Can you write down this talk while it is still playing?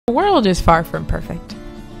The world is far from perfect.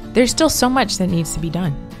 There's still so much that needs to be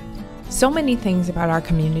done. So many things about our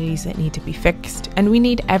communities that need to be fixed, and we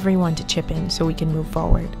need everyone to chip in so we can move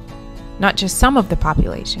forward. Not just some of the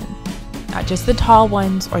population, not just the tall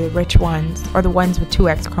ones or the rich ones or the ones with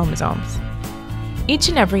 2X chromosomes. Each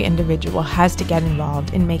and every individual has to get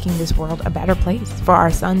involved in making this world a better place for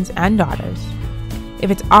our sons and daughters.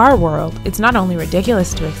 If it's our world, it's not only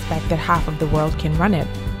ridiculous to expect that half of the world can run it,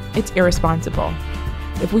 it's irresponsible.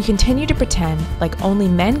 If we continue to pretend like only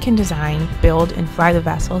men can design, build, and fly the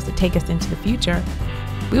vessels that take us into the future,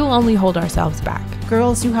 we will only hold ourselves back.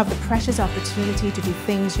 Girls, you have the precious opportunity to do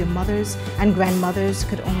things your mothers and grandmothers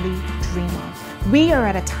could only dream of. We are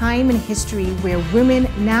at a time in history where women,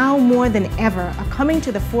 now more than ever, are coming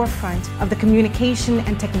to the forefront of the communication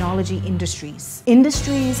and technology industries.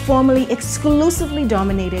 Industries formerly exclusively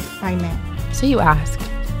dominated by men. So you ask,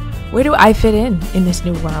 where do I fit in this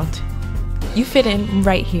new world? You fit in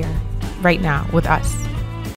right here, right now, with us.